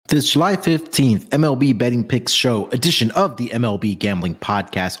This July 15th MLB Betting Picks show edition of the MLB Gambling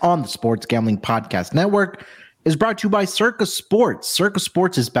Podcast on the Sports Gambling Podcast Network is brought to you by Circa Sports. Circa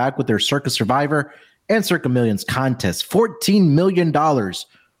Sports is back with their Circa Survivor and Circa Millions contest. $14 million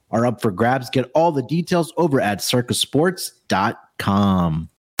are up for grabs. Get all the details over at circasports.com.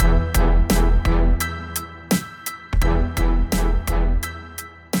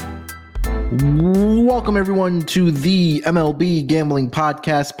 Welcome, everyone, to the MLB Gambling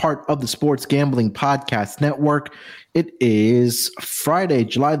Podcast, part of the Sports Gambling Podcast Network. It is Friday,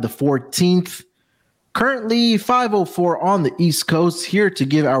 July the 14th, currently 5:04 on the East Coast, here to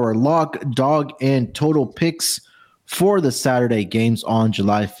give our lock, dog, and total picks for the Saturday games on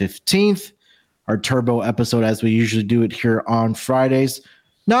July 15th. Our turbo episode, as we usually do it here on Fridays.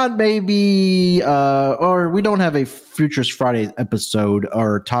 Not maybe, or we don't have a Futures Friday episode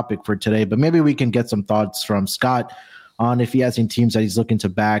or topic for today, but maybe we can get some thoughts from Scott on if he has any teams that he's looking to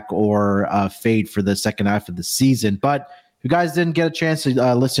back or fade for the second half of the season. But if you guys didn't get a chance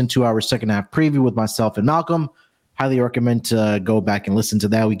to listen to our second half preview with myself and Malcolm, highly recommend to go back and listen to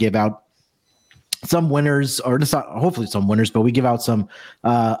that. We gave out some winners, or it's not hopefully some winners, but we give out some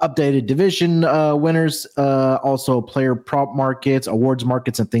updated division winners, also player prop markets, awards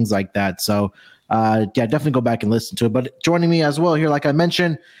markets, and things like that. So yeah, definitely go back and listen to it. But joining me as well here, like I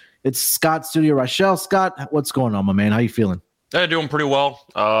mentioned, it's Scott Studio Rochelle. Scott, what's going on, my man? How you feeling? Doing pretty well.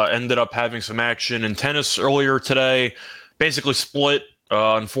 Ended up having some action in tennis earlier today. Basically split.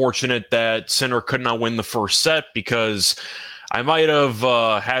 Unfortunate that Sinner could not win the first set because I might have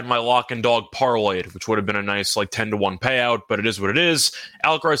had my lock and dog parlayed, which would have been a nice 10-1 payout, but it is what it is.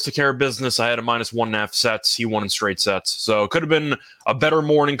 Alcaraz took care of business. I had a -1.5 sets. He won in straight sets. So it could have been a better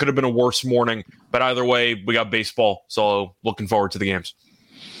morning, could have been a worse morning. But either way, we got baseball. So looking forward to the games.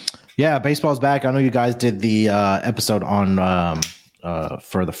 Yeah, baseball's back. I know you guys did the episode on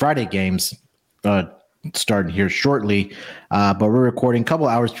for the Friday games starting here shortly, but we're recording a couple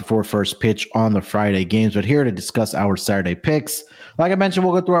hours before first pitch on the Friday games, but here to discuss our Saturday picks. Like I mentioned,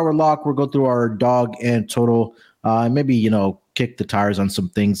 we'll go through our lock, we'll go through our dog and total, maybe, kick the tires on some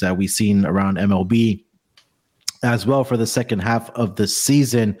things that we've seen around MLB as well for the second half of the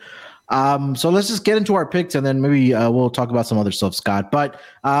season. So let's just get into our picks, and then maybe we'll talk about some other stuff, Scott. But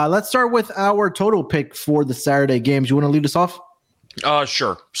let's start with our total pick for the Saturday games. You want to lead us off?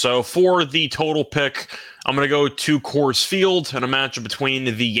 Sure. So for the total pick, I'm going to go to Coors Field in a matchup between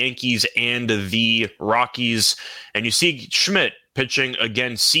the Yankees and the Rockies. And you see Schmidt pitching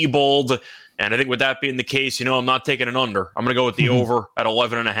against Seabold. And I think with that being the case, I'm not taking an under. I'm going to go with the over at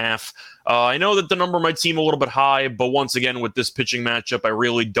 11.5. I know that the number might seem a little bit high, but once again, with this pitching matchup, I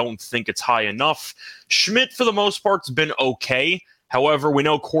really don't think it's high enough. Schmidt, for the most part, has been okay. However, we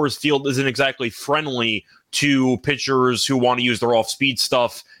know Coors Field isn't exactly friendly to pitchers who want to use their off-speed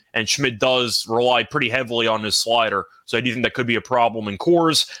stuff, and Schmidt does rely pretty heavily on his slider. So I do think that could be a problem in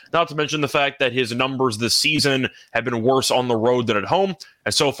Coors, not to mention the fact that his numbers this season have been worse on the road than at home.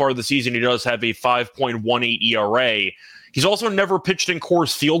 And so far this season, he does have a 5.18 ERA. He's also never pitched in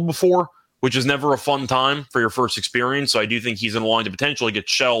Coors Field before, which is never a fun time for your first experience. So I do think he's in line to potentially get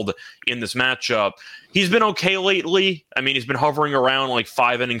shelled in this matchup. He's been okay lately. I mean, he's been hovering around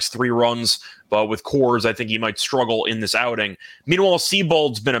 5 innings, 3 runs. But with Coors, I think he might struggle in this outing. Meanwhile,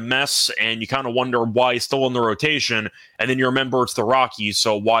 Seabold's been a mess, and you kind of wonder why he's still in the rotation. And then you remember it's the Rockies,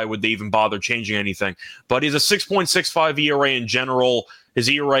 so why would they even bother changing anything? But he's a 6.65 ERA in general. His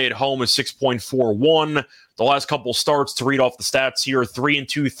ERA at home is 6.41. The last couple starts, to read off the stats here, 3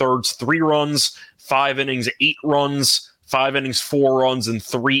 2/3, 3 runs, 5 innings, 8 runs, 5 innings, 4 runs, and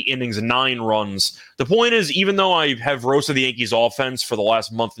 3 innings, 9 runs. The point is, even though I have roasted the Yankees offense for the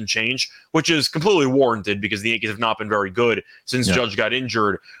last month and change, which is completely warranted because the Yankees have not been very good since Judge got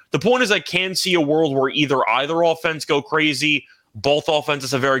injured, the point is I can see a world where either offense go crazy, both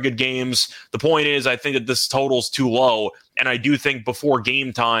offenses have very good games. The point is, I think that this total is too low, and I do think before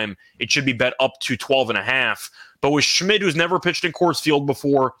game time, it should be bet up to 12.5. But with Schmidt, who's never pitched in Coors Field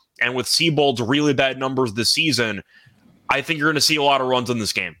before, and with Seabold's really bad numbers this season, I think you're going to see a lot of runs in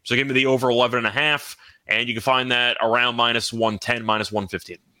this game. So give me the over 11.5, and you can find that around -110,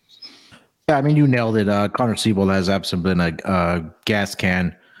 -115. Yeah, I mean, you nailed it. Connor Seabold has absolutely been a gas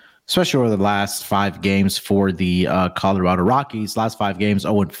can, especially over the last 5 games for the Colorado Rockies. Last 5 games,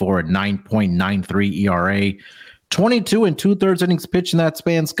 0-4 at 9.93 ERA. 22 and 2/3 innings pitched in that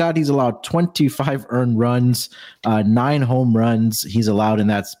span. Scott, he's allowed 25 earned runs, 9 home runs he's allowed in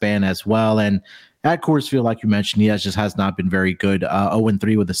that span as well. And at Coors Field, like you mentioned, he has not been very good.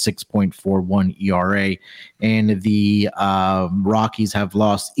 0-3 with a 6.41 ERA. And the Rockies have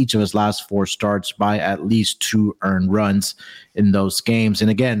lost each of his last 4 starts by at least 2 earned runs in those games. And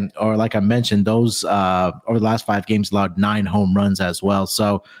again, or like I mentioned, those over the last 5 games allowed 9 home runs as well.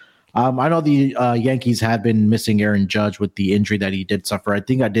 So I know the Yankees have been missing Aaron Judge with the injury that he did suffer. I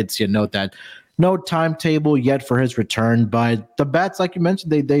think I did see a note that no timetable yet for his return, but the bats, like you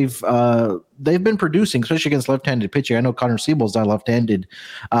mentioned, they've been producing, especially against left-handed pitching. I know Connor Siebel's not left-handed,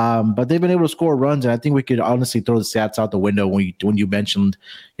 but they've been able to score runs, and I think we could honestly throw the stats out the window when you mentioned,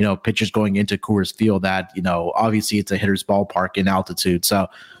 pitchers going into Coors Field that, obviously it's a hitter's ballpark in altitude. So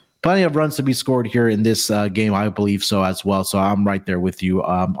plenty of runs to be scored here in this game, I believe so as well. So I'm right there with you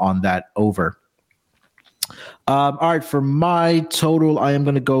on that over. All right, for my total, I am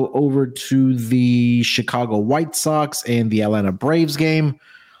going to go over to the Chicago White Sox and the Atlanta Braves game.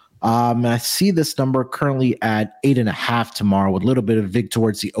 I see this number currently at 8.5 tomorrow with a little bit of vig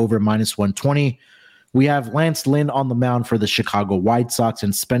towards the over -120. We have Lance Lynn on the mound for the Chicago White Sox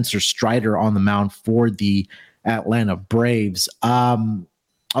and Spencer Strider on the mound for the Atlanta Braves. I'll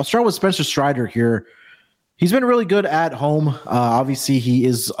start with Spencer Strider here. He's been really good at home. Obviously, he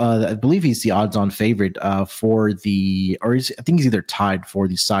is, I believe he's the odds-on favorite I think he's either tied for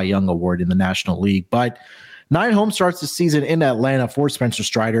the Cy Young Award in the National League. But 9 home starts this season in Atlanta for Spencer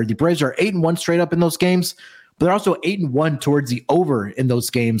Strider. The Braves are 8-1 straight up in those games, but they're also 8-1 towards the over in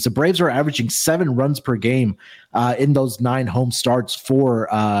those games. The Braves are averaging 7 runs per game in those 9 home starts for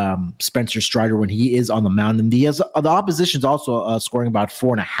Spencer Strider when he is on the mound. And the opposition's also scoring about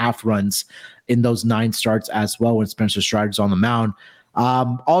 4.5 runs in those 9 starts as well when Spencer Strider's on the mound.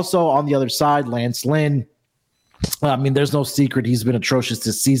 Also on the other side, Lance Lynn. There's no secret he's been atrocious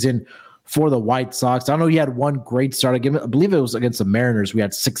this season for the White Sox. I know he had one great start. I believe it was against the Mariners. We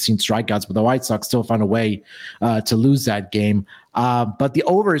had 16 strikeouts, but the White Sox still found a way to lose that game. But the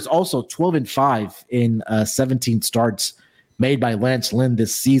over is also 12-5 in 17 starts made by Lance Lynn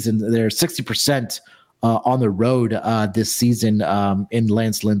this season. They're 60% on the road this season in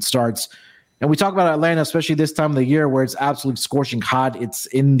Lance Lynn starts. And we talk about Atlanta, especially this time of the year where it's absolutely scorching hot. It's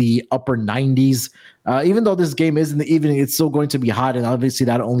in the upper 90s. Even though this game is in the evening, it's still going to be hot, and obviously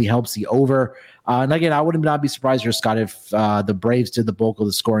that only helps the over. And again, I would not be surprised here, Scott, if the Braves did the bulk of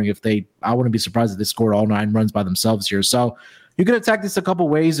the scoring. I wouldn't be surprised if they scored all 9 runs by themselves here. So you can attack this a couple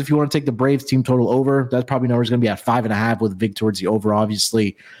ways if you want to take the Braves team total over. That probably number is going to be at 5.5 with vig towards the over,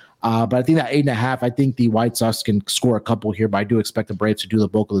 obviously. But I think that 8.5, I think the White Sox can score a couple here, but I do expect the Braves to do the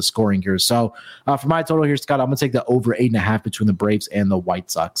bulk of the scoring here. So for my total here, Scott, I'm going to take the over 8.5 between the Braves and the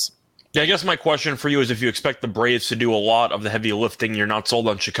White Sox. Yeah, I guess my question for you is if you expect the Braves to do a lot of the heavy lifting, you're not sold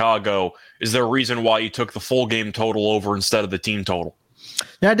on Chicago, is there a reason why you took the full game total over instead of the team total?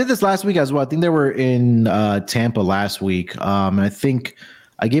 Yeah, I did this last week as well. I think they were in Tampa last week. And I think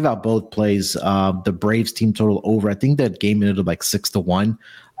I gave out both plays, the Braves team total over. I think that game ended up like 6-1.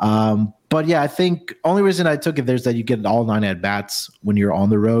 But yeah, I think only reason I took it there's that you get all 9 at bats when you're on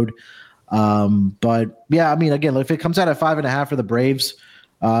the road. But yeah, again, if it comes out at 5.5 for the Braves,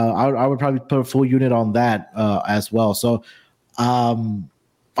 I would probably put a full unit on that as well. So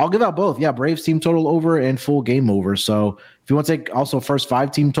I'll give out both. Yeah, Braves team total over and full game over. So if you want to take also first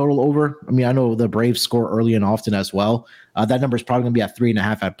 5 team total over, I know the Braves score early and often as well. That number is probably going to be at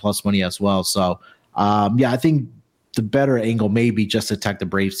 3.5 at plus money as well. So I think the better angle may be just to attack the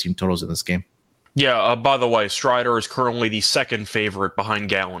Braves team totals in this game. Yeah, by the way, Strider is currently the second favorite behind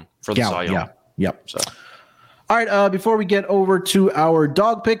Gallen for the Cy Young. Yeah, yep. So. All right, before we get over to our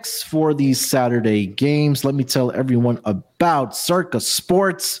dog picks for these Saturday games, let me tell everyone about Circa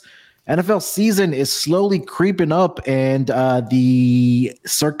Sports. NFL season is slowly creeping up, and the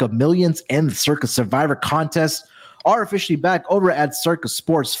Circa Millions and the Circa Survivor contest are officially back over at Circa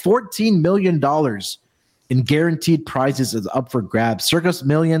Sports. $14 million in guaranteed prizes is up for grabs. Circa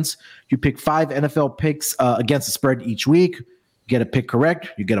Millions, you pick 5 NFL picks against the spread each week. You get a pick correct,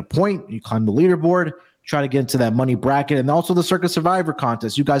 you get a point, you climb the leaderboard, try to get into that money bracket, and also the Circa Survivor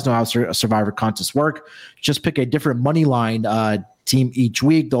contest. You guys know how Survivor contests work. Just pick a different money line team each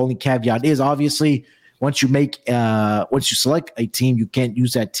week. The only caveat is obviously once you select a team, you can't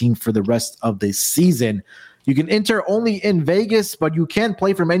use that team for the rest of the season. You can enter only in Vegas, but you can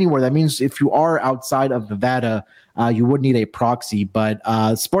play from anywhere. That means if you are outside of Nevada, you would need a proxy. But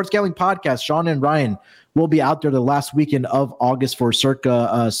Sports Gambling Podcast, Sean and Ryan will be out there the last weekend of August for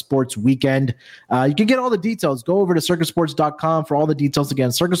Circa Sports Weekend. You can get all the details. Go over to circasports.com for all the details.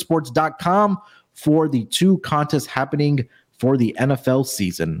 Again, circasports.com for the two contests happening for the NFL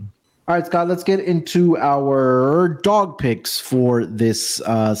season. All right, Scott, let's get into our dog picks for this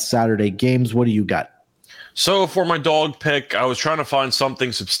Saturday games. What do you got? So for my dog pick, I was trying to find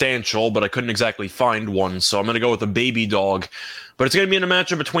something substantial, but I couldn't exactly find one. So I'm going to go with a baby dog. But it's going to be in a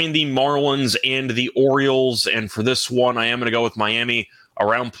matchup between the Marlins and the Orioles. And for this one, I am going to go with Miami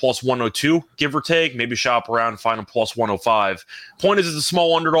around plus 102, give or take. Maybe shop around, find them plus 105. Point is, it's a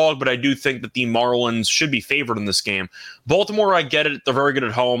small underdog, but I do think that the Marlins should be favored in this game. Baltimore, I get it. They're very good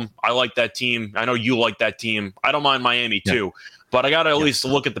at home. I like that team. I know you like that team. I don't mind Miami too. But I got to at least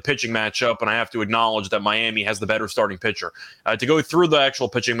look at the pitching matchup, and I have to acknowledge that Miami has the better starting pitcher. To go through the actual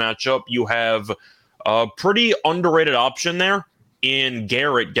pitching matchup, you have a pretty underrated option there in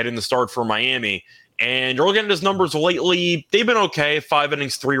Garrett getting the start for Miami. And you're looking at his numbers lately. They've been okay. 5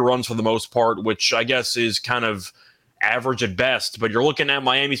 innings, 3 runs for the most part, which I guess is kind of average at best. But you're looking at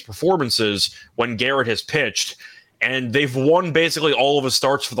Miami's performances when Garrett has pitched, and they've won basically all of his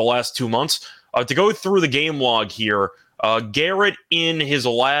starts for the last 2 months. To go through the game log here, Garrett in his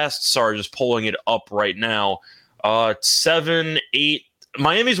last, just pulling it up right now, 7, 8.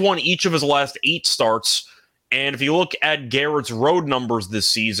 Miami's won each of his last 8 starts. And if you look at Garrett's road numbers this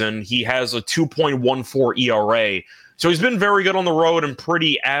season, he has a 2.14 ERA. So he's been very good on the road and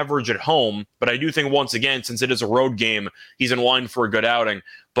pretty average at home. But I do think, once again, since it is a road game, he's in line for a good outing.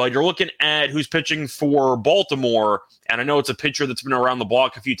 But you're looking at who's pitching for Baltimore, and I know it's a pitcher that's been around the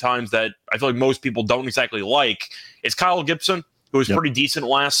block a few times that I feel like most people don't exactly like. It's Kyle Gibson, who was pretty decent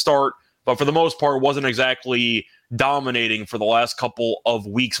last start, but for the most part wasn't exactly dominating for the last couple of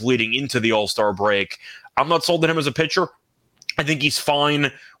weeks leading into the All-Star break. I'm not sold on him as a pitcher. I think he's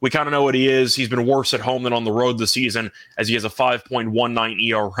fine. We kind of know what he is. He's been worse at home than on the road this season, as he has a 5.19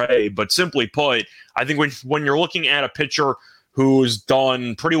 ERA. But simply put, I think when you're looking at a pitcher who's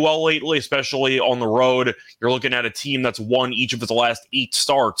done pretty well lately, especially on the road, you're looking at a team that's won each of its last 8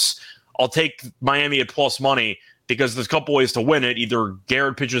 starts. I'll take Miami at plus money because there's a couple ways to win it. Either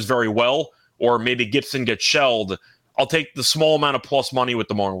Garrett pitches very well or maybe Gibson gets shelled. I'll take the small amount of plus money with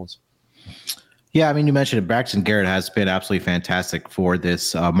the Marlins. Yeah, I mean, you mentioned it. Braxton Garrett has been absolutely fantastic for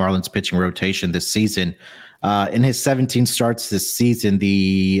this Marlins pitching rotation this season. In his 17 starts this season,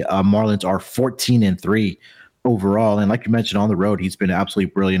 the Marlins are 14-3 overall. And like you mentioned, on the road, he's been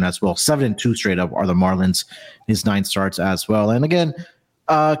absolutely brilliant as well. 7-2 straight up are the Marlins, his 9 starts as well. And again,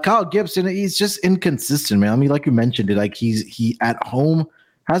 Kyle Gibson, he's just inconsistent, man. I mean, like you mentioned it, like he at home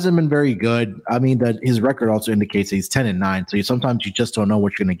hasn't been very good. I mean, that his record also indicates that he's 10-9. So sometimes you just don't know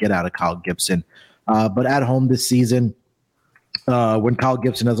what you're going to get out of Kyle Gibson. But at home this season, when Kyle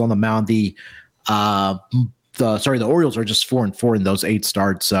Gibson is on the mound, the Orioles are just 4-4 in those 8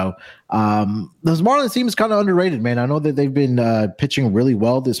 starts. So this Marlins team is kind of underrated, man. I know that they've been pitching really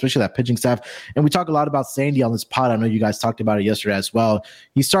well, especially that pitching staff. And we talk a lot about Sandy on this pod. I know you guys talked about it yesterday as well.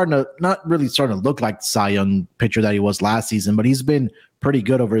 He's not really starting to look like the Cy Young pitcher that he was last season, but he's been pretty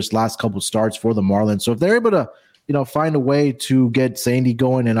good over his last couple starts for the Marlins. So if they're able to, find a way to get Sandy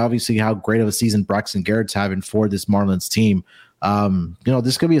going, and obviously how great of a season Braxton Garrett's having for this Marlins team,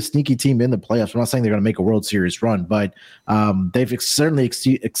 this could be a sneaky team in the playoffs. I'm not saying they're going to make a World Series run, but they've certainly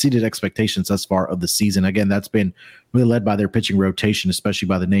exceeded expectations thus far of the season. Again, that's been really led by their pitching rotation, especially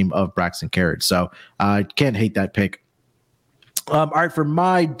by the name of Braxton Garrett. So I can't hate that pick. All right, for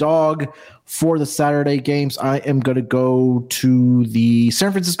my dog for the Saturday games, I am going to go to the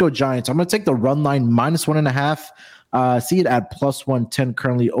San Francisco Giants. I'm going to take the run line -1.5. See it at plus 110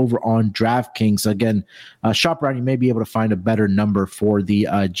 currently over on DraftKings. Again, shop around. You may be able to find a better number for the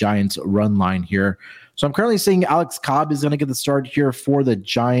Giants run line here. So I'm currently seeing Alex Cobb is going to get the start here for the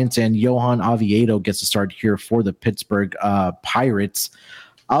Giants, and Johan Oviedo gets the start here for the Pittsburgh Pirates.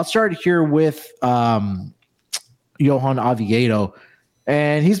 I'll start here with Johan Oviedo,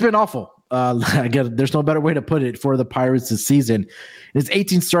 and he's been awful. Again, there's no better way to put it for the Pirates this season. In his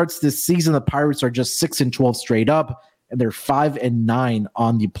 18 starts this season, the Pirates are just 6-12 straight up, and they're 5-9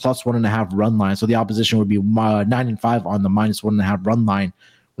 on the plus 1.5 run line. So the opposition would be 9-5 on the -1.5 run line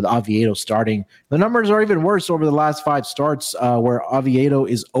with Oviedo starting. The numbers are even worse over the last 5 starts, where Oviedo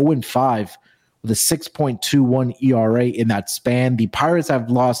is 0-5 with a 6.21 ERA in that span. The Pirates have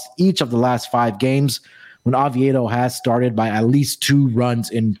lost each of the last 5 games when Oviedo has started by at least 2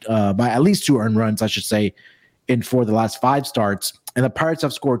 earned runs, I should say, in for the last 5 starts. And the Pirates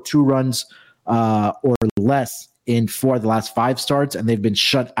have scored 2 runs or less in 4 of the last 5 starts, and they've been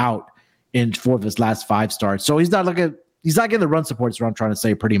shut out in 4 of his last 5 starts. So he's not getting the run support, is what I'm trying to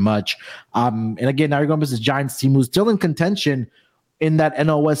say, pretty much. And again, now you're going with this Giants team who's still in contention in that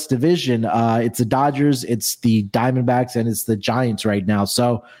NL West division. It's the Dodgers, it's the Diamondbacks, and it's the Giants right now.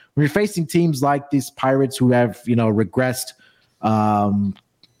 So when you're facing teams like these Pirates who have, regressed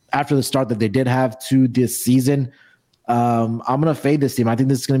after the start that they did have to this season, I'm going to fade this team. I think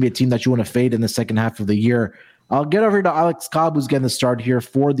this is going to be a team that you want to fade in the second half of the year. I'll get over to Alex Cobb, who's getting the start here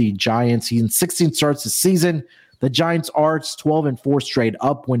for the Giants. He's in 16 starts this season. The Giants are 12-4 straight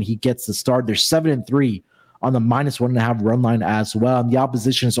up when he gets the start. They're 7-3 on the -1.5 run line as well. And the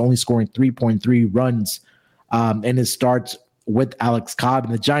opposition is only scoring 3.3 runs in his starts with Alex Cobb.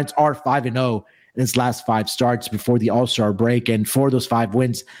 And the Giants are 5-0 in his last 5 starts before the All-Star break. And 4 of those 5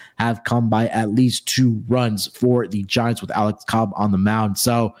 wins have come by at least 2 runs for the Giants with Alex Cobb on the mound.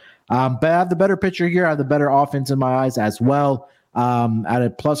 So, but I have the better pitcher here. I have the better offense in my eyes as well. At a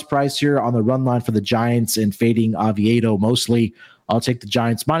plus price here on the run line for the Giants and fading Oviedo mostly. I'll take the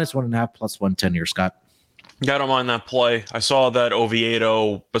Giants -1.5 plus 110 here, Scott. Yeah, I don't mind that play. I saw that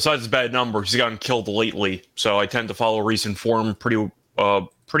Oviedo, besides his bad numbers, he's gotten killed lately. So I tend to follow recent form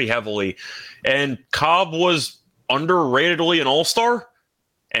pretty heavily. And Cobb was underratedly an all-star.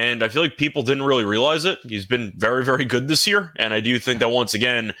 And I feel like people didn't really realize it. He's been very, very good this year. And I do think that, once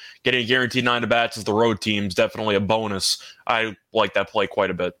again, getting a guaranteed 9 at-bats as the road team is definitely a bonus. I like that play quite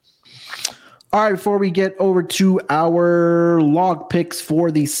a bit. All right, before we get over to our log picks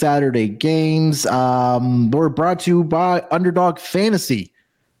for the Saturday games, we're brought to you by Underdog Fantasy.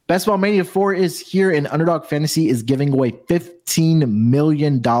 Best Ball Mania 4 is here, and Underdog Fantasy is giving away $15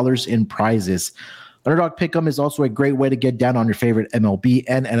 million in prizes. Underdog Pick'em is also a great way to get down on your favorite MLB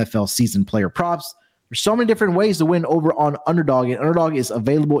and NFL season player props. There's so many different ways to win over on Underdog, and Underdog is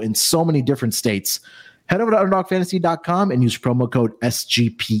available in so many different states. Head over to UnderdogFantasy.com and use promo code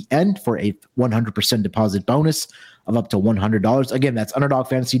SGPN for a 100% deposit bonus of up to $100. Again, that's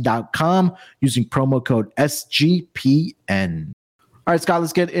UnderdogFantasy.com using promo code SGPN. All right, Scott,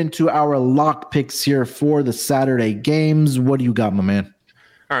 let's get into our lock picks here for the Saturday games. What do you got, my man?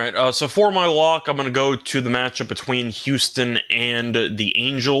 All right, so for my lock, I'm going to go to the matchup between Houston and the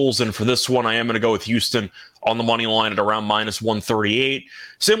Angels. And for this one, I am going to go with Houston on the money line at around -138.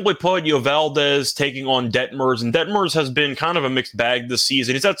 Simply put, you have Valdez taking on Detmers. And Detmers has been kind of a mixed bag this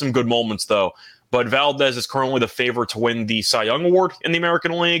season. He's had some good moments, though. But Valdez is currently the favorite to win the Cy Young Award in the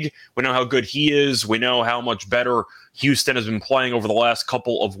American League. We know how good he is. We know how much better Houston has been playing over the last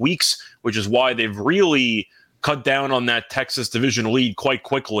couple of weeks, which is why they've really cut down on that Texas division lead quite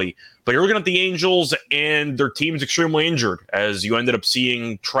quickly. But you're looking at the Angels, and their team's extremely injured, as you ended up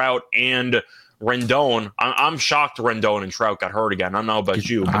seeing Trout and Rendon. I'm shocked Rendon and Trout got hurt again. I don't know about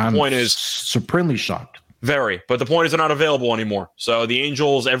you, but the point is... supremely shocked. Very. But the point is they're not available anymore. So the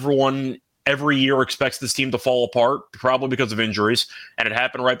Angels, everyone every year expects this team to fall apart, probably because of injuries, and it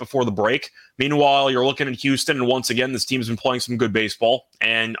happened right before the break. Meanwhile, you're looking at Houston, and once again, this team's been playing some good baseball,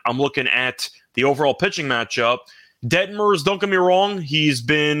 and I'm looking at the overall pitching matchup. Detmers, don't get me wrong, he's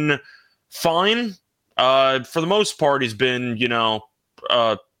been fine. For the most part, he's been,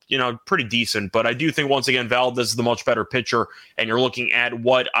 pretty decent. But I do think, once again, Valdez is the much better pitcher, and you're looking at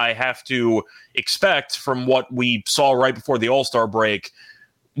what I have to expect from what we saw right before the All-Star break.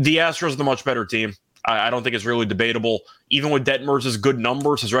 The Astros are the much better team. I don't think it's really debatable. Even with Detmers' good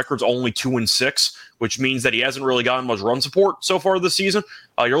numbers, his record's only 2-6, which means that he hasn't really gotten much run support so far this season.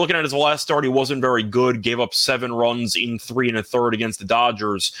 You're looking at his last start, he wasn't very good, gave up 7 runs in 3 1/3 against the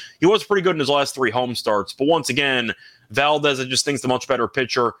Dodgers. He was pretty good in his last 3 home starts, but once again, Valdez, I just think, the much better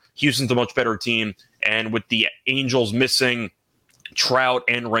pitcher. Houston's the much better team, and with the Angels missing Trout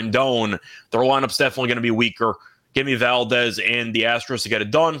and Rendon, their lineup's definitely going to be weaker. Give me Valdez and the Astros to get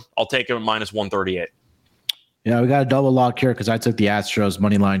it done. I'll take him at -138. Yeah, we got a double lock here because I took the Astros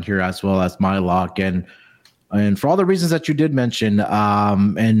money line here as well as my lock. And for all the reasons that you did mention,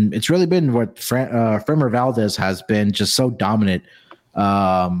 and it's really been what Framber Valdez has been just so dominant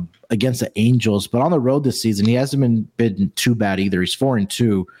against the Angels. But on the road this season, he hasn't been too bad either. He's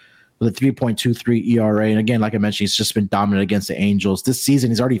 4-2 with a 3.23 ERA. And again, like I mentioned, he's just been dominant against the Angels. This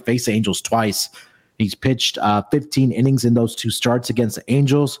season, he's already faced the Angels twice. He's pitched 15 innings in those 2 starts against the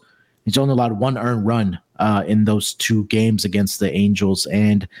Angels. He's only allowed 1 earned run in those 2 games against the Angels.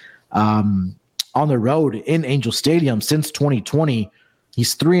 And on the road in Angel Stadium since 2020,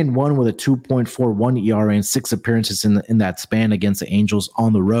 he's 3-1 with a 2.41 ERA and 6 appearances in that span against the Angels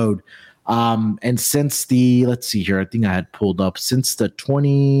on the road. And since let's see here, I think I had pulled up, since the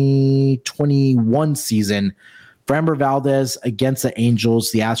 2021 season, Framber Valdez against the Angels,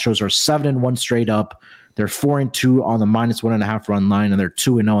 the Astros are 7-1 straight up. They're 4-2 on the -1.5 run line, and they're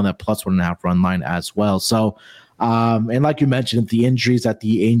 2-0 on that +1.5 run line as well. So, and like you mentioned, the injuries that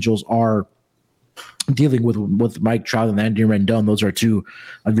the Angels are dealing with Mike Trout and Andy Rendon. Those are two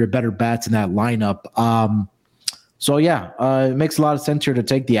of your better bats in that lineup. So it makes a lot of sense here to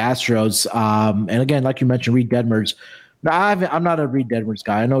take the Astros. And again, like you mentioned, Reed Detmers. I'm not a Reed Detmers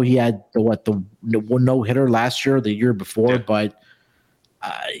guy. I know he had the no hitter last year, the year before, but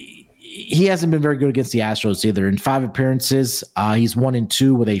he hasn't been very good against the Astros either. In 5 appearances, he's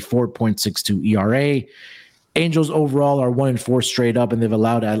 1-2 with a 4.62 ERA. Angels overall are 1-4 straight up, and they've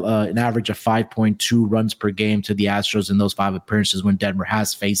allowed an average of 5.2 runs per game to the Astros in those 5 appearances when Detmer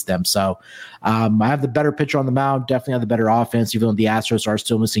has faced them. So I have the better pitcher on the mound, definitely have the better offense, even though the Astros are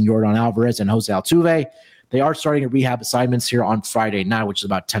still missing Yordan Alvarez and Jose Altuve. They are starting rehab assignments here on Friday night, which is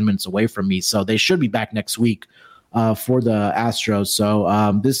about 10 minutes away from me. So they should be back next week for the Astros.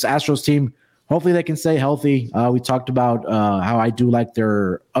 So this Astros team, hopefully they can stay healthy. We talked about how I do like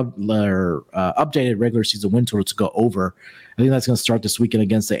their updated regular season win total to go over. I think that's going to start this weekend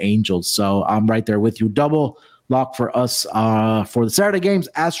against the Angels. So I'm right there with you. Double lock for us for the Saturday games,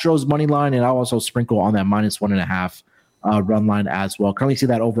 Astros money line, and I'll also sprinkle on that -1.5 run line as well. Currently see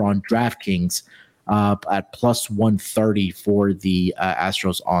that over on DraftKings at +130 for the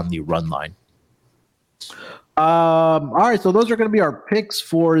Astros on the run line. All right, so those are going to be our picks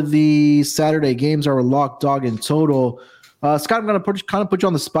for the Saturday games, our lock, dog, and total. Scott, I'm going to put you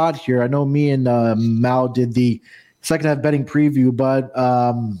on the spot here. I know me and Mal did the second half betting preview, but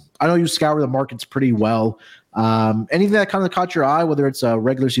I know you scour the markets pretty well. Anything that kind of caught your eye, whether it's a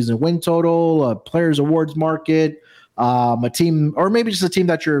regular season win total, a players awards market, a team, or maybe just a team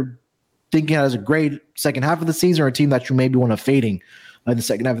that you're thinking has a great second half of the season, or a team that you maybe want to fading in the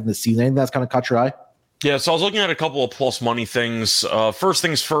second half of the season? Anything that's kind of caught your eye? Yeah, so I was looking at a couple of plus money things. First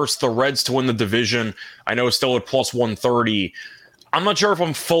things first, the Reds to win the division. I know it's still at +130. I'm not sure if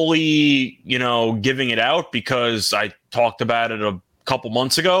I'm fully, giving it out because I talked about it a couple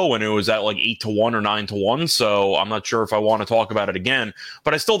months ago when it was at like 8-1 or 9-1. So I'm not sure if I want to talk about it again.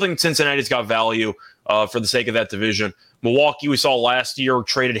 But I still think Cincinnati's got value for the sake of that division. Milwaukee, we saw last year,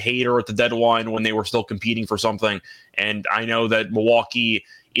 traded Hader at the deadline when they were still competing for something. And I know that Milwaukee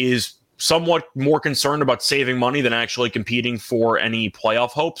is somewhat more concerned about saving money than actually competing for any playoff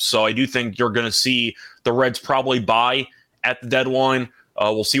hopes. So I do think you're going to see the Reds probably buy at the deadline.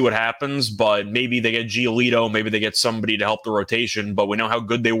 We'll see what happens, but maybe they get Giolito, maybe they get somebody to help the rotation, but we know how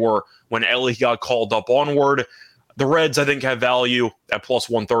good they were when Ellie got called up onward. The Reds, I think, have value at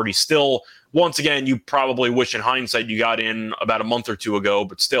 +130 still. Once again, you probably wish in hindsight you got in about a month or two ago,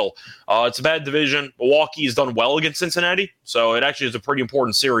 but still, it's a bad division. Milwaukee has done well against Cincinnati, so it actually is a pretty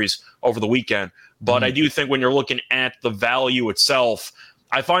important series over the weekend. But I do think when you're looking at the value itself,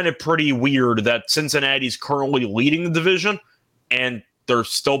 I find it pretty weird that Cincinnati's currently leading the division, and they're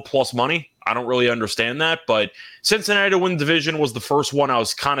still plus money. I don't really understand that, but Cincinnati to win the division was the first one I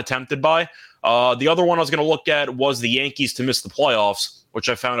was kind of tempted by. The other one I was going to look at was the Yankees to miss the playoffs, which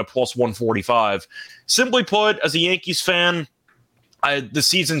I found at +145. Simply put, as a Yankees fan, the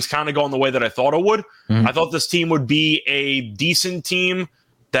season's kind of gone the way that I thought it would. I thought this team would be a decent team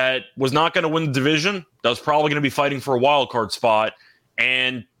that was not going to win the division, that was probably going to be fighting for a wild card spot,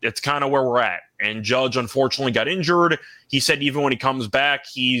 and it's kind of where we're at. And Judge, unfortunately, got injured. He said even when he comes back,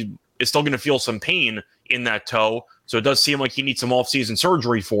 he is still going to feel some pain in that toe, so it does seem like he needs some offseason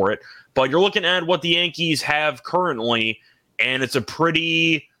surgery for it. But you're looking at what the Yankees have currently, and it's a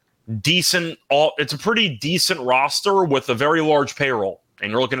pretty decent roster with a very large payroll.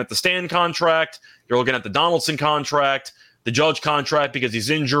 And you're looking at the Stan contract, you're looking at the Donaldson contract, the Judge contract because he's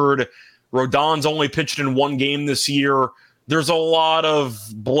injured. Rodon's only pitched in one game this year. There's a lot of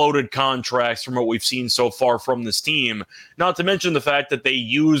bloated contracts from what we've seen so far from this team, not to mention the fact that they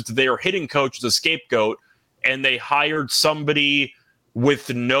used their hitting coach as a scapegoat, and they hired somebody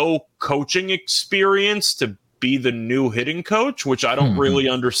with no coaching experience to be the new hitting coach, which I don't really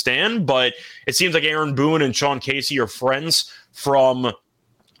understand, but it seems like Aaron Boone and Sean Casey are friends from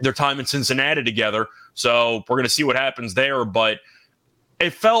their time in Cincinnati together. So we're going to see what happens there, but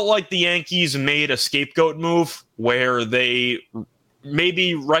it felt like the Yankees made a scapegoat move where they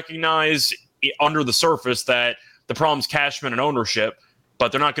maybe recognize under the surface that the problem's Cashman and ownership,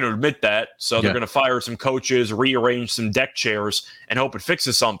 but they're not going to admit that. So they're going to fire some coaches, rearrange some deck chairs, and hope it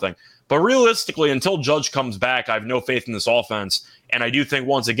fixes something. But realistically, until Judge comes back, I have no faith in this offense. And I do think,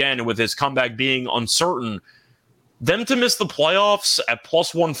 once again, with his comeback being uncertain, them to miss the playoffs at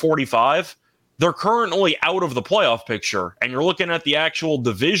 +145, they're currently out of the playoff picture. And you're looking at the actual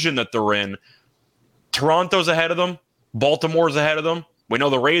division that they're in. Toronto's ahead of them. Baltimore's ahead of them. We know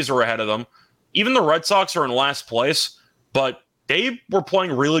the Rays are ahead of them. Even the Red Sox are in last place, but they were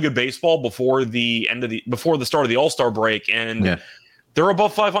playing really good baseball before the start of the All-Star break. And they're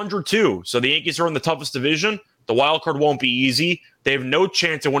above 500 too. So the Yankees are in the toughest division. The wild card won't be easy. They have no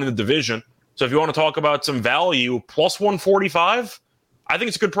chance of winning the division. So if you want to talk about some value, plus 145, I think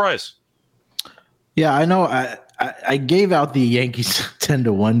it's a good price. Yeah, I know. I gave out the Yankees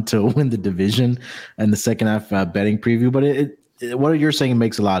 10-1 to win the division in the second half betting preview, but what you're saying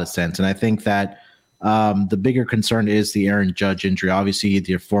makes a lot of sense. And I think that the bigger concern is the Aaron Judge injury. Obviously,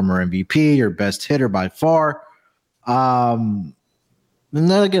 your former MVP, your best hitter by far. And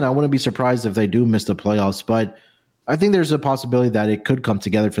then again, I wouldn't be surprised if they do miss the playoffs, but I think there's a possibility that it could come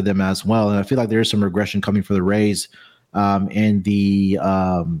together for them as well. And I feel like there is some regression coming for the Rays and the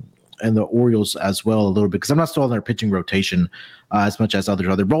Orioles as well a little bit, because I'm not still on their pitching rotation as much as others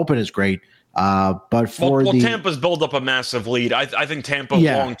are. Their bullpen is great. But for Tampa's built up a massive lead. I think Tampa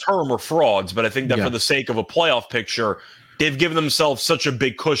long term are frauds, but I think that for the sake of a playoff picture, they've given themselves such a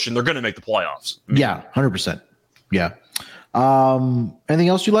big cushion. They're going to make the playoffs. 100%. Yeah. Anything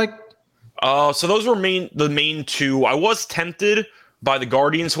else you like? So those were the main two. I was tempted by the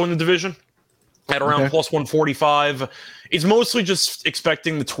Guardians to win the division at around plus 145. It's mostly just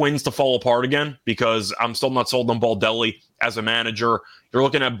expecting the Twins to fall apart again, because I'm still not sold on Baldelli as a manager. You're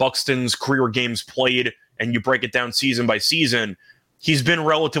looking at Buxton's career games played, and you break it down season by season. He's been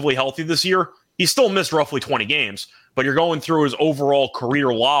relatively healthy this year. He's still missed roughly 20 games, but you're going through his overall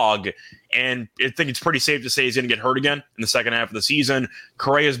career log, and I think it's pretty safe to say he's going to get hurt again in the second half of the season.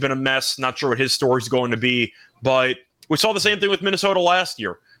 Correa has been a mess. Not sure what his story is going to be, but we saw the same thing with Minnesota last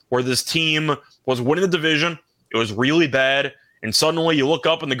year, where this team was winning the division. It was really bad, and suddenly you look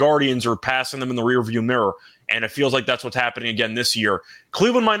up and the Guardians are passing them in the rearview mirror, and it feels like that's what's happening again this year.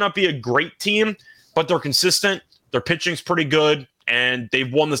 Cleveland might not be a great team, but they're consistent. Their pitching's pretty good, and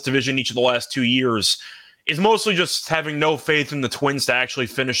they've won this division each of the last 2 years. It's mostly just having no faith in the Twins to actually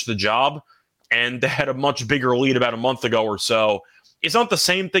finish the job, and they had a much bigger lead about a month ago or so. It's not the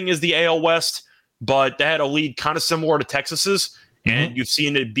same thing as the AL West, but they had a lead kind of similar to Texas's, and you've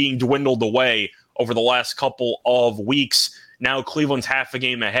seen it being dwindled away over the last couple of weeks. Now Cleveland's half a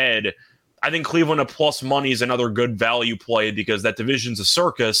game ahead. I think Cleveland at plus money is another good value play, because that division's a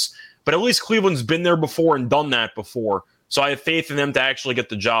circus, but at least Cleveland's been there before and done that before. So I have faith in them to actually get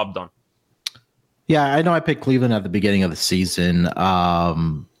the job done. Yeah, I know I picked Cleveland at the beginning of the season.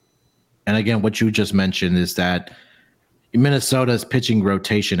 And again, what you just mentioned is that Minnesota's pitching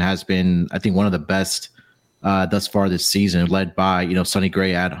rotation has been, I think, one of the best thus far this season, led by, Sonny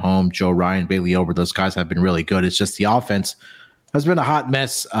Gray at home, Joe Ryan, Bailey Ober. Those guys have been really good. It's just the offense has been a hot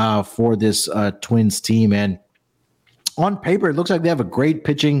mess for this Twins team. And on paper, it looks like they have a great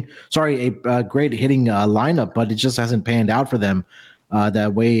great hitting lineup, but it just hasn't panned out for them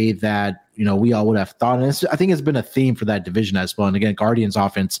that way that, we all would have thought. And I think it's been a theme for that division as well. And again, Guardians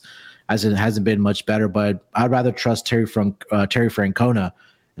offense hasn't been much better, but I'd rather trust Terry Francona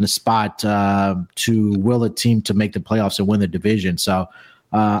in a spot to will a team to make the playoffs and win the division. So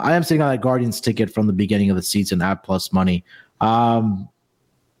I am sitting on that Guardians ticket from the beginning of the season at plus money.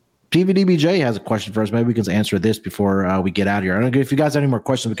 PVDBJ has a question for us. Maybe we can answer this before we get out of here. I don't know if you guys have any more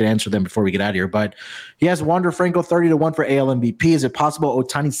questions, we can answer them before we get out of here. But he has Wander Franco 30-1 for AL MVP. Is it possible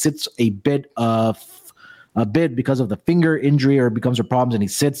Ohtani sits a bit because of the finger injury, or becomes a problem and he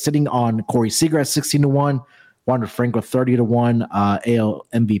sitting on Corey Seager at 16-1? Wander Franco 30-1. AL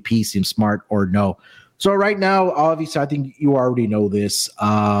MVP seems smart or no? So right now, obviously, I think you already know this.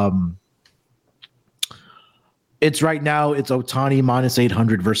 It's Ohtani minus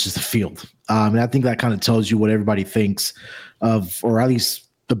 800 versus the field. And I think that kind of tells you what everybody thinks of, or at least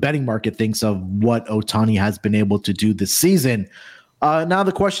the betting market thinks of, what Ohtani has been able to do this season. Now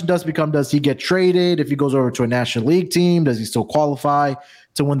the question does become, does he get traded? If he goes over to a National League team, does he still qualify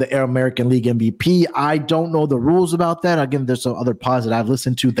to win the American League MVP? I don't know the rules about that. Again, there's some other pods that I've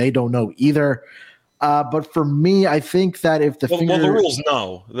listened to. They don't know either. But for me, I think that if the the rules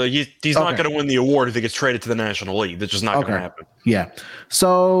know he's not going to win the award if he gets traded to the National League. That's just not going to happen. Yeah.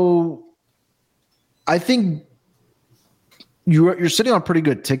 So I think you're sitting on pretty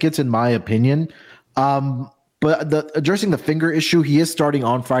good tickets, in my opinion. But addressing the finger issue, he is starting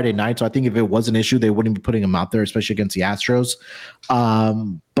on Friday night. So I think if it was an issue, they wouldn't be putting him out there, especially against the Astros.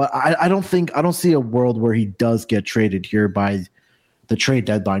 But I don't see a world where he does get traded here by the trade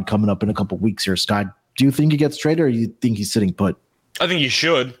deadline coming up in a couple weeks here. Scott, do you think he gets traded, or do you think he's sitting put? I think he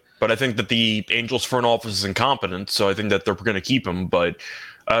should, but I think that the Angels front office is incompetent, so I think that they're going to keep him. But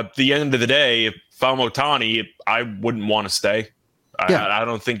at the end of the day, if I'm Ohtani, I wouldn't want to stay. Yeah. I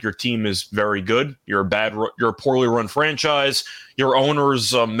don't think your team is very good. You're a poorly run franchise. Your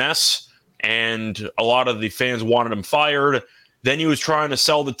owner's a mess, and a lot of the fans wanted him fired. Then he was trying to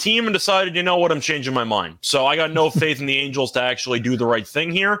sell the team and decided, you know what, I'm changing my mind. So I got no faith in the Angels to actually do the right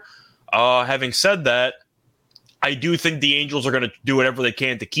thing here. Having said that, I do think the Angels are going to do whatever they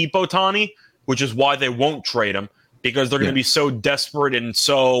can to keep Ohtani, which is why they won't trade him, because they're going to be so desperate and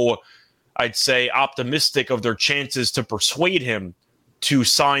so, I'd say, optimistic of their chances to persuade him to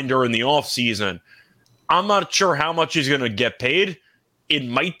sign during the offseason. I'm not sure how much he's going to get paid. It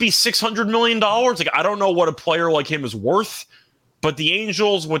might be $600 million. Like, I don't know what a player like him is worth, but the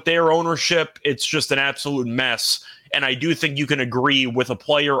Angels, with their ownership, it's just an absolute mess. And I do think you can agree with a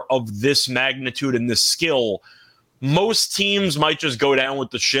player of this magnitude and this skill, most teams might just go down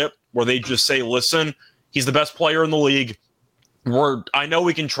with the ship where they just say, listen, he's the best player in the league. I know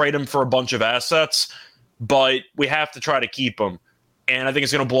we can trade him for a bunch of assets, but we have to try to keep him. And I think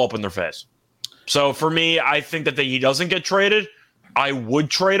it's going to blow up in their face. So for me, I think that he doesn't get traded. I would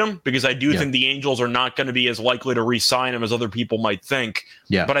trade him because I do think the Angels are not going to be as likely to re-sign him as other people might think.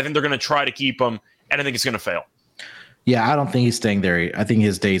 Yeah. But I think they're going to try to keep him, and I think it's going to fail. Yeah, I don't think he's staying there. I think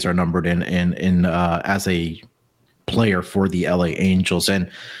his days are numbered in as a player for the LA Angels.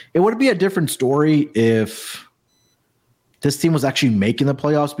 And it would be a different story if this team was actually making the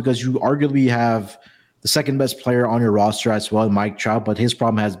playoffs, because you arguably have the second best player on your roster as well, Mike Trout. But his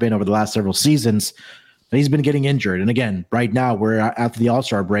problem has been over the last several seasons that he's been getting injured. And again, right now, we're after the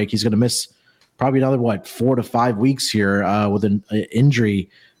All-Star break, he's going to miss probably another, 4 to 5 weeks here with an injury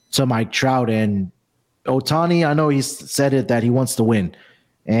to Mike Trout. And Ohtani, I know he's said it that he wants to win.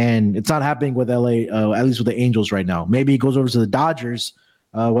 And it's not happening with LA, at least with the Angels right now. Maybe he goes over to the Dodgers,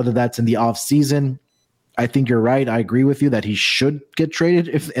 whether that's in the offseason. I think you're right. I agree with you that he should get traded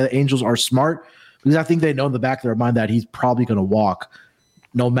if the Angels are smart, because I think they know in the back of their mind that he's probably going to walk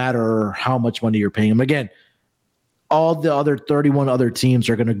no matter how much money you're paying him. Again, all the other 31 other teams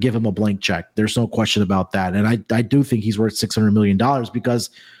are going to give him a blank check. There's no question about that. And I do think he's worth $600 million because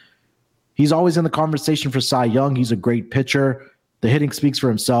he's always in the conversation for Cy Young. He's a great pitcher. The hitting speaks for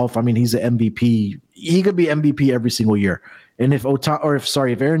himself. I mean, he's an MVP. He could be MVP every single year. And if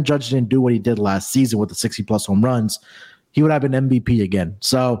Aaron Judge didn't do what he did last season with the 60-plus home runs, he would have an MVP again.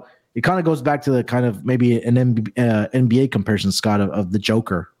 So it kind of goes back to the kind of maybe an NBA comparison, Scott, of the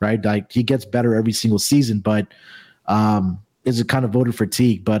Joker, right? Like, he gets better every single season, but is it kind of voter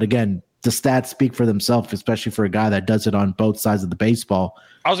fatigue? But again, the stats speak for themselves, especially for a guy that does it on both sides of the baseball.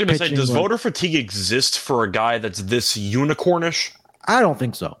 I was going to say, does voter fatigue exist for a guy that's this unicornish? I don't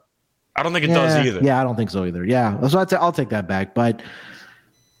think so. I don't think it does either. Yeah, I don't think so either. Yeah, so I'll take that back. But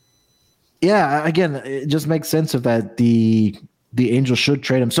yeah, again, it just makes sense of that the Angels should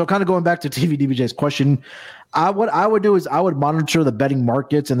trade him. So kind of going back to TVDBJ's question, what I would do is I would monitor the betting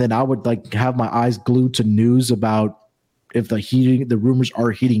markets, and then I would have my eyes glued to news about if the rumors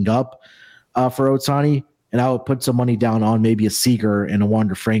are heating up for Ohtani, and I would put some money down on maybe a Seager and a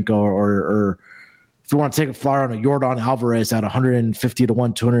Wander Franco, or if you want to take a flyer on a Yordan Alvarez at 150 to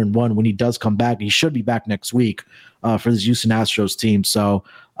 1, 201 when he does come back. He should be back next week for this Houston Astros team. So,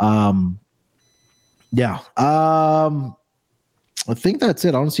 yeah. I think that's it.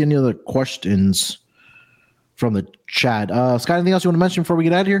 I don't see any other questions from the chat. Scott, anything else you want to mention before we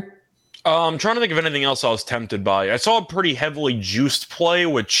get out of here? I'm trying to think of anything else I was tempted by. I saw a pretty heavily juiced play,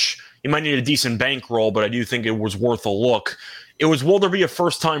 which you might need a decent bankroll, but I do think it was worth a look. It was, will there be a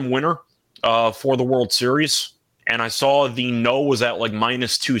first-time winner for the World Series? And I saw the no was at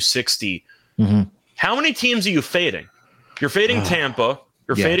minus 260. Mm-hmm. How many teams are you fading? You're fading Tampa.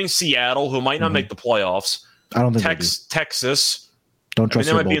 You're fading Seattle, who might not make the playoffs. I don't think Texas. Don't trust.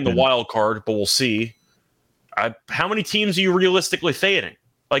 They might be in the wild card, but we'll see. How many teams are you realistically fading?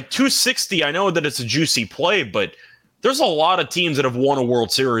 260, I know that it's a juicy play, but there's a lot of teams that have won a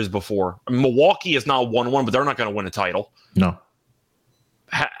World Series before. Milwaukee has not won one, but they're not going to win a title. No.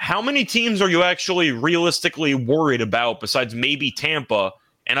 How many teams are you actually realistically worried about besides maybe Tampa?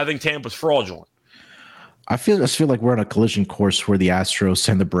 And I think Tampa's fraudulent. I just feel like we're on a collision course for the Astros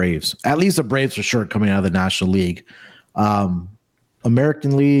and the Braves. At least the Braves for sure coming out of the National League.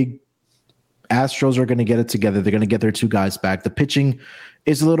 American League, Astros are going to get it together. They're going to get their two guys back. The pitching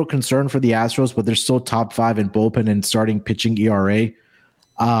is a little concern for the Astros, but they're still top 5 in bullpen and starting pitching ERA.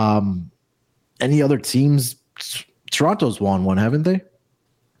 Any other teams? Toronto's won one, haven't they?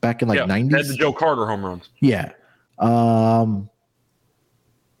 Back in 90s? Had the Joe Carter home runs. Yeah.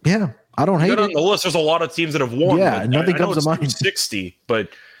 Yeah. I don't hate it. On the list, there's a lot of teams that have won. Yeah, nothing comes to mind. 60, but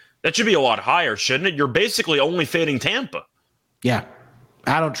that should be a lot higher, shouldn't it? You're basically only fading Tampa. Yeah.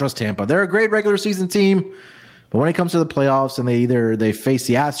 I don't trust Tampa. They're a great regular season team, but when it comes to the playoffs and they face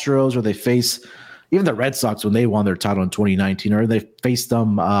the Astros or they face even the Red Sox when they won their title in 2019, or they faced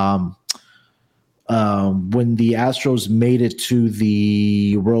them when the Astros made it to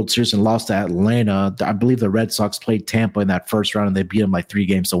the World Series and lost to Atlanta, I believe the Red Sox played Tampa in that first round and they beat them like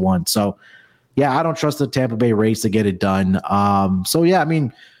 3-1. So, yeah, I don't trust the Tampa Bay Rays to get it done. So, yeah, I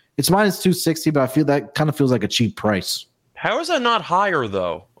mean, it's minus 260, but I feel that kind of feels like a cheap price. How is that not higher,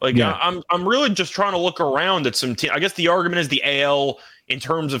 though? Like, yeah. I'm really just trying to look around at some I guess the argument is the AL, in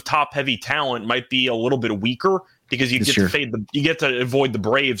terms of top-heavy talent, might be a little bit weaker, because you get to avoid the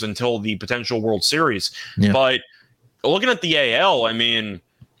Braves until the potential World Series. Yeah. But looking at the AL, I mean,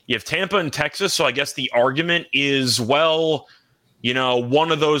 you have Tampa and Texas, so I guess the argument is, well, you know,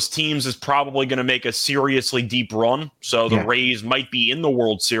 one of those teams is probably going to make a seriously deep run, so the Rays might be in the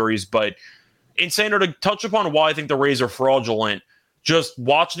World Series. But Insano, to touch upon why I think the Rays are fraudulent, just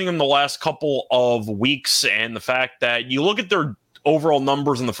watching them the last couple of weeks and the fact that you look at their overall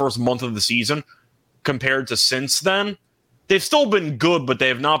numbers in the first month of the season, compared to since then, they've still been good, but they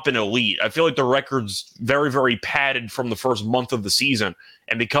have not been elite. I feel like the record's very, very padded from the first month of the season.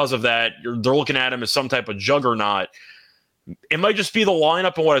 And because of that, they're looking at him as some type of juggernaut. It might just be the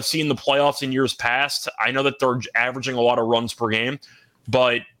lineup and what I've seen in the playoffs in years past. I know that they're averaging a lot of runs per game,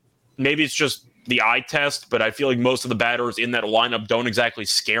 but maybe it's just the eye test. But I feel like most of the batters in that lineup don't exactly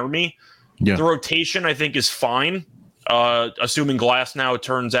scare me. Yeah. The rotation, I think, is fine, assuming Glass now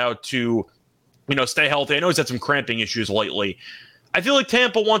turns out to stay healthy. I know he's had some cramping issues lately. I feel like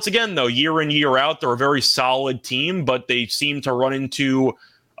Tampa, once again, though, year in, year out, they're a very solid team, but they seem to run into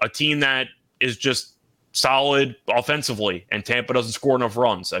a team that is just solid offensively, and Tampa doesn't score enough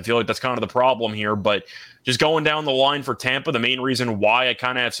runs. I feel like that's kind of the problem here, but just going down the line for Tampa, the main reason why I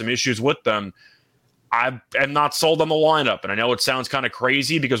kind of have some issues with them, I am not sold on the lineup. And I know it sounds kind of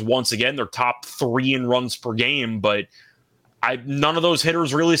crazy because, once again, they're top 3 in runs per game, but none of those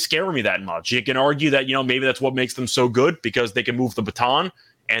hitters really scare me that much. You can argue that, maybe that's what makes them so good, because they can move the baton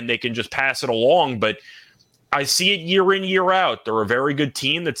and they can just pass it along. But I see it year in, year out. They're a very good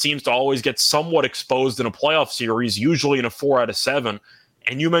team that seems to always get somewhat exposed in a playoff series, usually in a 4 out of 7.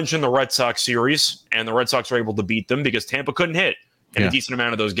 And you mentioned the Red Sox series, and the Red Sox were able to beat them because Tampa couldn't hit in a decent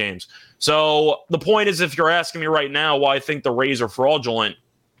amount of those games. So the point is, if you're asking me right now why I think the Rays are fraudulent,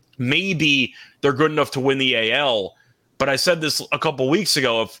 maybe they're good enough to win the AL. But I said this a couple weeks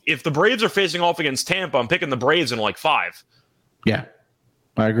ago. If the Braves are facing off against Tampa, I'm picking the Braves in like 5. Yeah,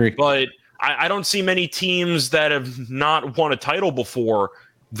 I agree. But I don't see many teams that have not won a title before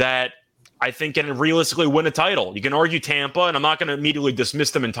that I think can realistically win a title. You can argue Tampa, and I'm not going to immediately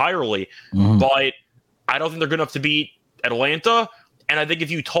dismiss them entirely, but I don't think they're good enough to beat Atlanta. And I think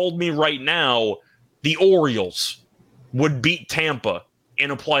if you told me right now the Orioles would beat Tampa in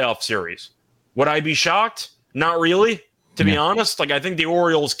a playoff series, would I be shocked? Not really. To be honest, I think the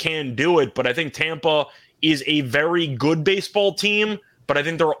Orioles can do it, but I think Tampa is a very good baseball team, but I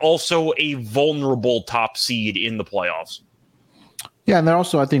think they're also a vulnerable top seed in the playoffs. Yeah, and they're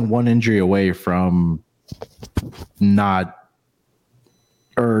also, I think, one injury away from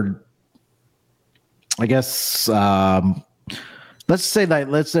let's say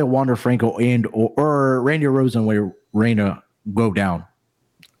Wander Franco or Randy Arozarena go down.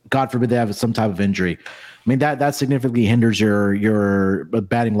 God forbid they have some type of injury. I mean, that significantly hinders your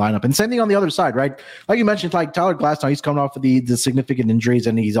batting lineup. And same thing on the other side, right? Like you mentioned, like Tyler Glasnow, he's coming off of the significant injuries,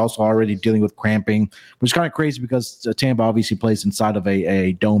 and he's also already dealing with cramping, which is kind of crazy because Tampa obviously plays inside of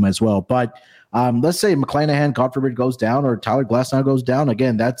a dome as well. But let's say McClanahan, God forbid, goes down, or Tyler Glasnow goes down.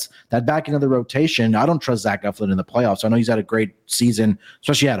 Again, that's that back end of the rotation. I don't trust Zach Eflin in the playoffs. I know he's had a great season,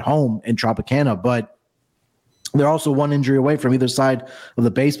 especially at home in Tropicana, but they're also one injury away from either side of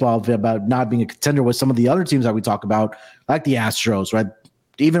the baseball about not being a contender with some of the other teams that we talk about, like the Astros, right?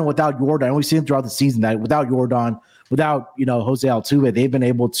 Even without Yordan, and we've seen throughout the season that without Yordan, without Jose Altuve, they've been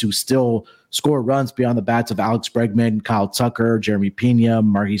able to still score runs beyond the bats of Alex Bregman, Kyle Tucker, Jeremy Pena,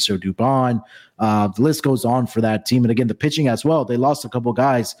 Mauricio Dubon. The list goes on for that team. And again, the pitching as well. They lost a couple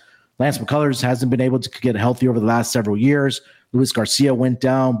guys. Lance McCullers hasn't been able to get healthy over the last several years. Luis Garcia went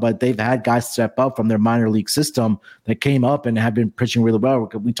down, but they've had guys step up from their minor league system that came up and have been pitching really well.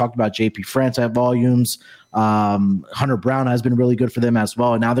 We talked about JP France at volumes. Hunter Brown has been really good for them as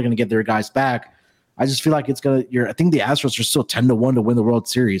well. And now they're going to get their guys back. I just feel like I think the Astros are still 10-1 to win the World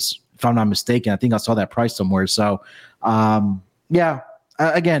Series, if I'm not mistaken. I think I saw that price somewhere. So,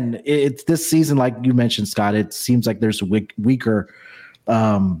 again, it's this season, like you mentioned, Scott, it seems like there's a weaker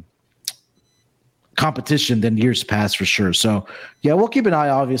competition than years past for sure. So yeah, we'll keep an eye.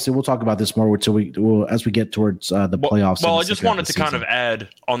 Obviously, we'll talk about this more as we get towards the playoffs. Well, I just wanted to kind of add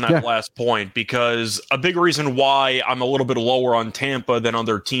on that last point, because a big reason why I'm a little bit lower on Tampa than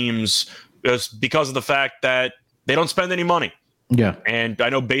other teams is because of the fact that they don't spend any money. Yeah. And I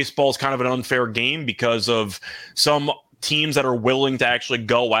know baseball is kind of an unfair game because of some teams that are willing to actually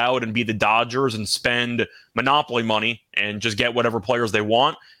go out and be the Dodgers and spend monopoly money and just get whatever players they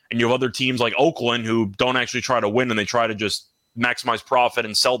want. And you have other teams like Oakland who don't actually try to win, and they try to just maximize profit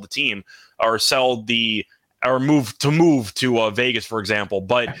and sell the team or move to Vegas, for example.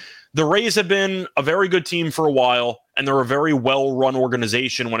 But the Rays have been a very good team for a while, and they're a very well-run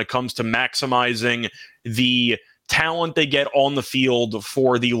organization when it comes to maximizing the talent they get on the field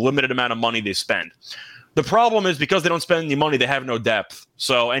for the limited amount of money they spend. The problem is because they don't spend any money, they have no depth.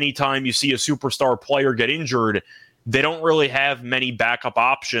 So anytime you see a superstar player get injured, they don't really have many backup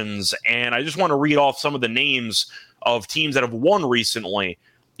options. And I just want to read off some of the names of teams that have won recently.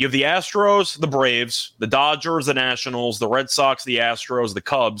 You have the Astros, the Braves, the Dodgers, the Nationals, the Red Sox, the Astros, the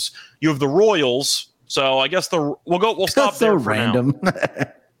Cubs. You have the Royals. So I guess we'll stop there for random. Now.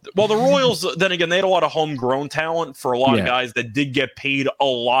 Well, the Royals, then again, they had a lot of homegrown talent for a lot of guys that did get paid a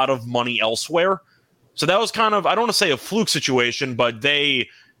lot of money elsewhere. So that was kind of, I don't want to say a fluke situation, but they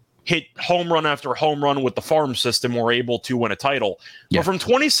hit home run after home run with the farm system, were able to win a title. Yeah. But from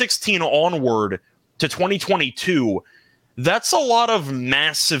 2016 onward to 2022, that's a lot of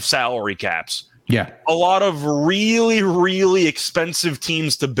massive salary caps. Yeah. A lot of really, really expensive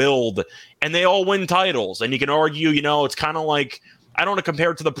teams to build, and they all win titles. And you can argue, it's kind of like, I don't want to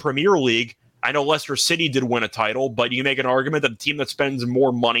compare it to the Premier League. I know Leicester City did win a title, but you can make an argument that the team that spends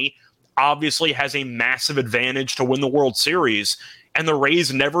more money obviously has a massive advantage to win the World Series, and the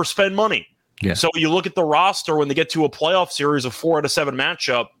Rays never spend money. Yeah. So you look at the roster when they get to a playoff series, a 4 out of 7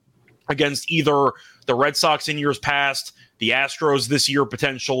 matchup against either the Red Sox in years past, the Astros this year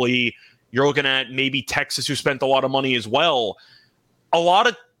potentially, you're looking at maybe Texas, who spent a lot of money as well. A lot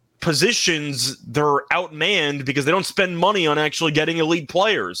of positions, they're outmanned because they don't spend money on actually getting elite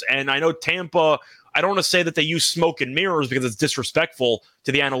players. And I know Tampa, I don't want to say that they use smoke and mirrors because it's disrespectful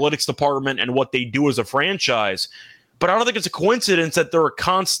to the analytics department and what they do as a franchise. But I don't think it's a coincidence that they're a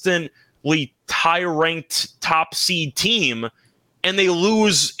constantly high-ranked top seed team and they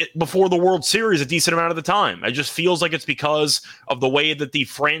lose before the World Series a decent amount of the time. It just feels like it's because of the way that the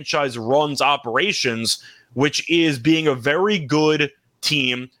franchise runs operations, which is being a very good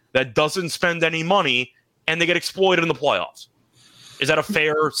team that doesn't spend any money, and they get exploited in the playoffs. Is that a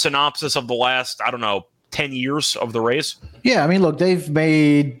fair synopsis of the last, 10 years of the Rays? Yeah, I mean, look, they've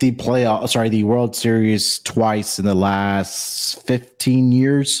made the World Series twice in the last 15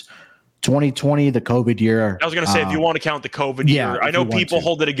 years. 2020, the COVID year. I was going to say, if you want to count the COVID year, I know people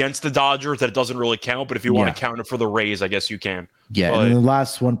hold it against the Dodgers that it doesn't really count, but if you want to count it for the Rays, I guess you can. Yeah, and the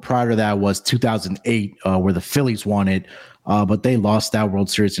last one prior to that was 2008, where the Phillies won it, but they lost that World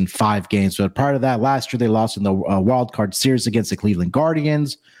Series in 5 games. But prior to that, last year they lost in the wild card series against the Cleveland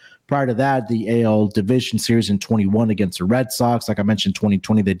Guardians. Prior to that, the AL Division Series in 21 against the Red Sox. Like I mentioned,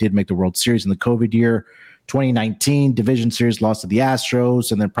 2020, they did make the World Series in the COVID year. 2019 Division Series lost to the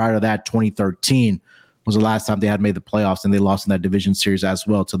Astros, and then prior to that, 2013 was the last time they had made the playoffs, and they lost in that Division Series as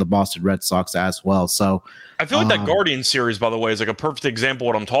well to the Boston Red Sox as well. So I feel like that Guardian Series, by the way, is like a perfect example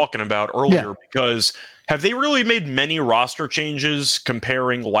of what I'm talking about earlier, because have they really made many roster changes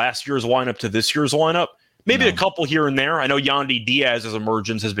comparing last year's lineup to this year's lineup? Maybe a couple here and there. I know Yandy Diaz's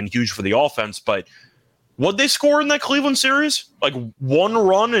emergence has been huge for the offense, but what'd they score in that Cleveland series? Like 1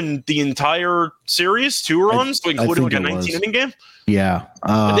 run in the entire series, 2 runs, including like a 19-inning game? Yeah.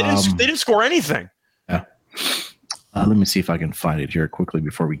 They didn't score anything. Yeah. Let me see if I can find it here quickly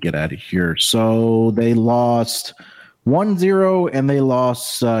before we get out of here. So they lost 1-0 and they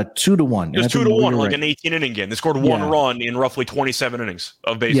lost 2-1. It was 2-1, like an 18-inning game. They scored 1 run in roughly 27 innings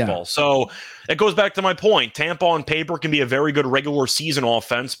of baseball. Yeah. So it goes back to my point. Tampa on paper can be a very good regular season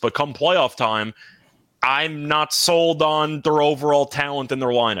offense, but come playoff time, I'm not sold on their overall talent in their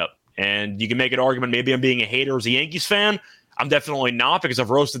lineup. And you can make an argument, maybe I'm being a hater as a Yankees fan. I'm definitely not, because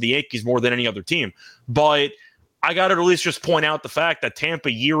I've roasted the Yankees more than any other team. But I got to at least just point out the fact that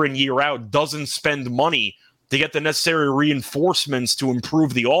Tampa year in, year out doesn't spend money to get the necessary reinforcements to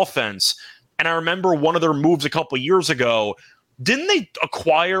improve the offense. And I remember one of their moves a couple of years ago, didn't they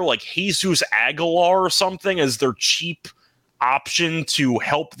acquire like Jesus Aguilar or something as their cheap option to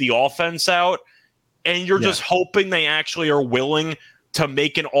help the offense out? And you're just hoping they actually are willing to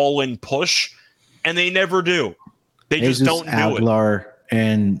make an all-in push, and they never do. They just don't do Aguilar it.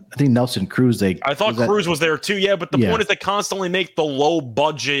 And I think Nelson Cruz. I thought Cruz was there too, but the point is they constantly make the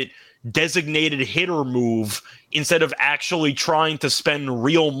low-budget designated hitter move instead of actually trying to spend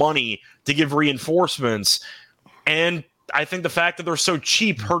real money to give reinforcements. And I think the fact that they're so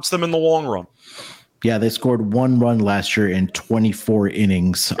cheap hurts them in the long run. Yeah, they scored 1 run last year in 24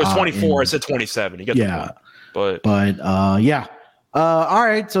 innings. It was 24. I said 27. You get the point. But All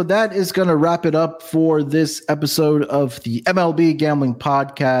right, so that is going to wrap it up for this episode of the MLB Gambling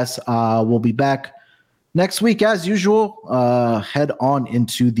Podcast. We'll be back next week as usual. Head on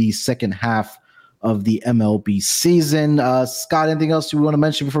into the second half of the MLB season. Scott, anything else you want to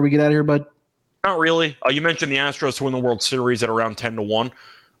mention before we get out of here, bud? Not really. You mentioned the Astros to win the World Series at around 10-1.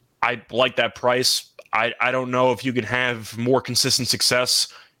 I like that price. I don't know if you can have more consistent success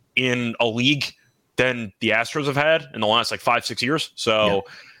in a league than the Astros have had in the last 5-6 years. So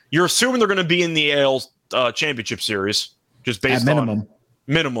you're assuming they're going to be in the AL Championship Series, just based on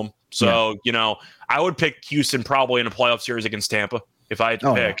minimum. So, I would pick Houston probably in a playoff series against Tampa if I had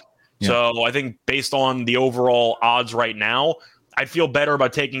to pick. Yeah. So I think based on the overall odds right now, I'd feel better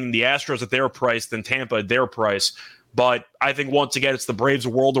about taking the Astros at their price than Tampa at their price. But I think once again, it's the Braves'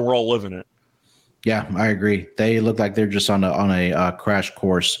 world and we're all living it. Yeah, I agree. They look like they're just on a crash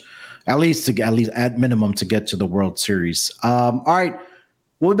course. At least at minimum to get to the World Series. All right.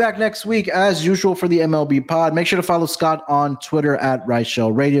 We'll be back next week as usual for the MLB pod. Make sure to follow Scott on Twitter at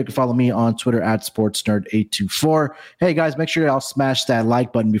Reichel Radio. You can follow me on Twitter at SportsNerd824. Hey guys, make sure y'all smash that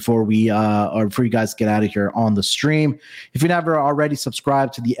like button before before you guys get out of here on the stream. If you never already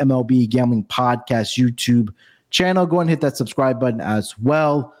subscribed to the MLB Gambling Podcast YouTube channel, go and hit that subscribe button as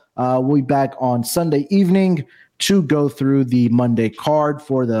well. We'll be back on Sunday evening to go through the Monday card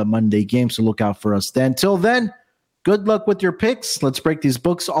for the Monday game. So look out for us then. Till then, good luck with your picks. Let's break these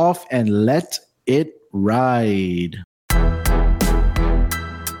books off and let it ride.